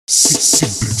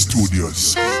Simplex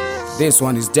Studios. This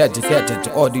one is dedicated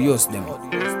to all the youth them.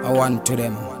 I want to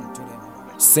them.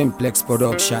 Simplex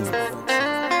Production.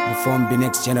 We form the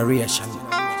next generation.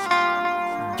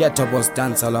 Get up us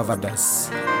dance all over this.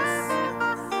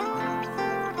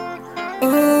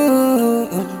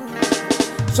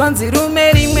 Swanziru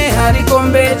merime hari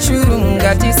kombe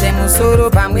churunga tise Musoro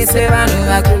Pamwe se vanhu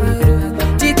vakuru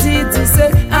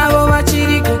titidzise avo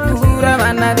vachiri kukura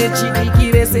vana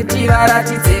vechidiki vese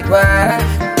tivaratidze kwara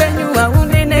upenyu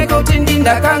haunene kuti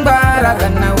ndindakangwara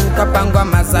kana ukapangwa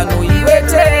mazano iwe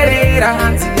teerera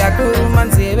hanzi yakuruma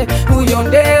nzeve uyo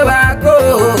ndevako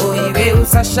iwe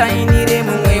usashainire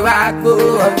mumwe wako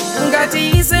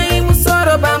ngatiisei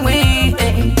Musoro pamwe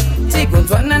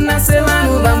tigonzwanana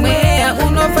sevanhu vamwe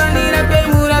unofanira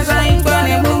kwemura zvaitwa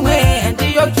nemumwe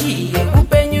ndiyo kiye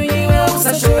upenyu iwe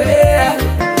usashorera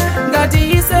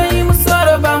ngatiisei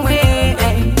Musoro pamwe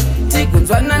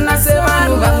tigonzwanana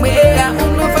sevanhu vamwe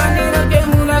unofanira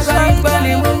kwemura zvaitwa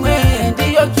nemumwe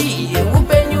ndiyo kiye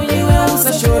upenyu iwe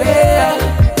usashorera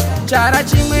chara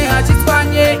chimwe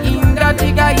hachitswanye inda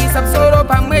tikaisa Musoro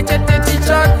pamwe chete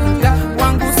tichakunda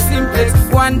wangu Simplex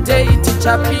one day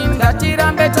tichapinda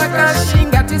tirambe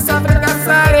takashinga tisafe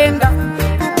takasarenda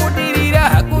kubudirira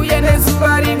hakuye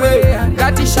nezuva rimwe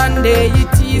ngatishandei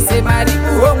tiise mari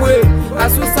muhomwe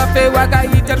asusafe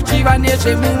wakaita tuchiva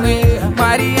nezvemumwe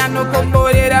Mwari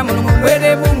anokomborera munhu mumwe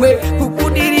nemumwe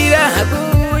kubudirira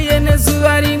hakuye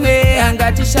nezuva rimwe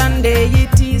ngatishandei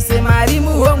tiise mari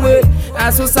muhomwe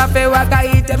asusafe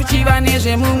wakaita tuchiva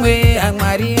nezvemumwe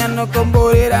Mwari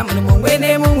anokomborera munhu mumwe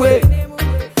nemumwe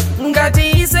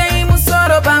ngatiisei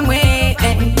Musoro pamwe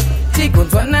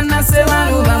tigonzwanana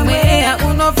sevanhu vamwe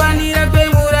unofanira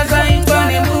kwemura zvaitwa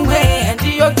nemumwe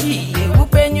ndiyo kiye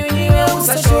upenyu iwe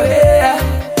usashorera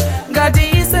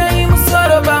ngatiisei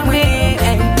Musoro pamwe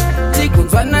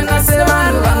tigonzwanana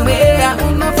sevanhu vamwe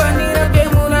unofanira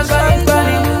kwemura zvaitwa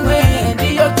nemumwe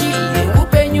ndiyo kiye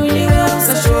upenyu iwe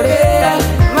usashorera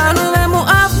vanhu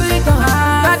vemuAfrica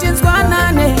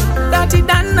ngatinzwanane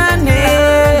ngatidanane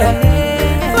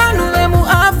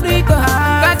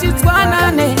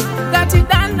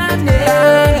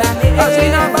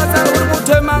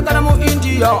kana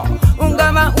muIndia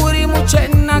ungava uri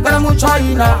muchena kana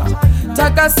muChina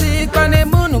takasikwa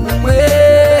nemunhu mumwe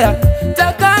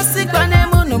takasikwa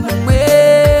nemunhu mumwe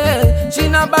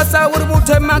zvina basa uri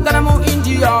mutema kana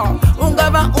muIndia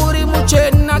ungava uri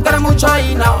muchena kana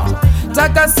muChina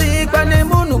takasikwa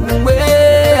nemunhu mumwe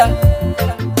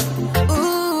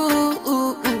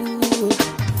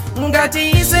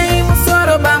ngatiisei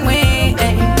Musoro pamwe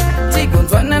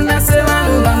tigonzwanana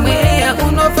sevanhu vamwe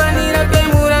unofanira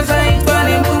kwemura zvaitwa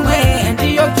nemumwe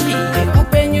ndiyo kiye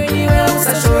upenyu iwe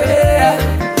usashorera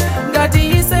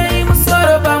ngatiisei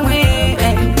Musoro pamwe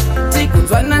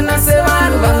tigonzwanana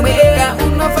sevanhu vamwe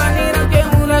unofanira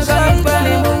kwemura zvaitwa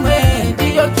nemumwe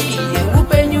ndiyo kiye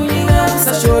upenyu iwe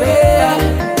usashorera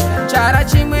chara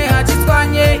chimwe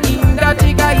hachitswanye inda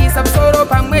tikaisa Musoro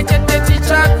pamwe chete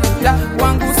tichakunda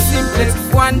wangu Simplex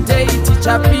one day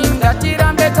tichapinda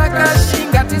tirambe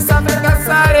takashinga tisafe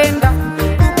takasarenda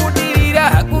kubudirira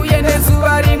hakuye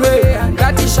nezuva rimwe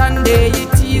ngatishandei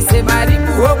tiise mari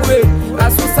muhomwe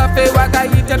asusafe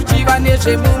wakaita tuchiva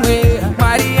nezvemumwe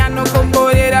Mwari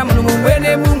anokomborera munhu mumwe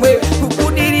nemumwe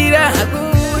kubudirira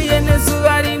hakuye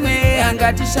nezuva rimwe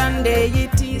ngatishandei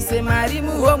tiise mari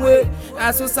muhomwe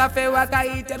asusafe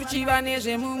wakaita tuchiva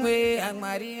nezvemumwe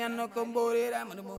Mwari anokomborera munhu